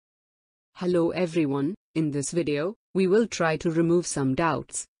Hello everyone, in this video, we will try to remove some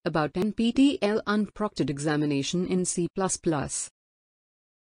doubts about NPTEL Unproctored examination in C++.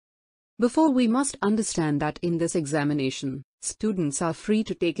 Before we must understand that in this examination, students are free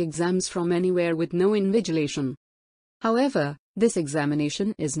to take exams from anywhere with no invigilation. However, this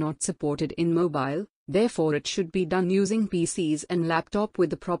examination is not supported in mobile, therefore it should be done using PCs and laptop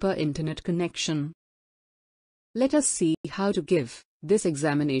with the proper internet connection. Let us see how to give this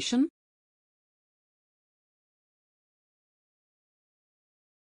examination.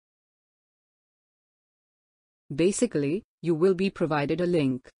 Basically, you will be provided a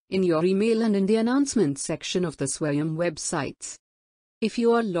link in your email and in the announcements section of the Swayam websites. If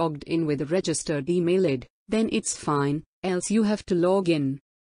you are logged in with a registered email ID, then it's fine, else you have to log in.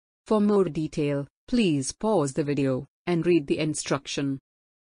 For more detail, please pause the video and read the instruction.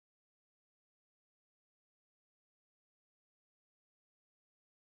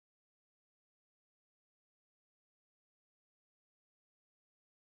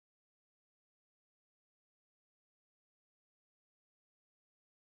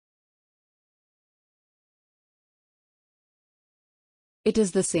 It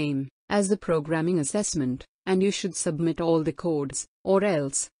is the same as the programming assessment, and you should submit all the codes, or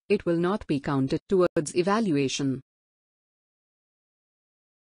else it will not be counted towards evaluation.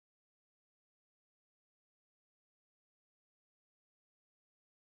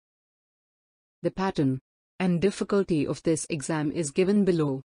 The pattern and difficulty of this exam is given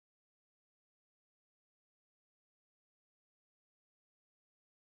below.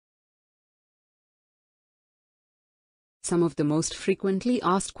 Some of the most frequently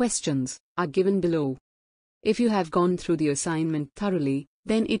asked questions are given below. If you have gone through the assignment thoroughly,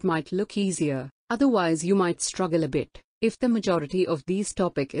 then it might look easier, otherwise you might struggle a bit if the majority of these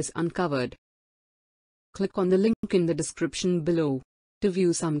topic is uncovered. Click on the link in the description below to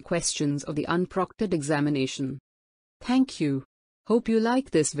view some questions of the unproctored examination. Thank you. Hope you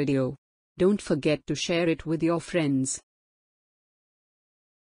like this video. Don't forget to share it with your friends.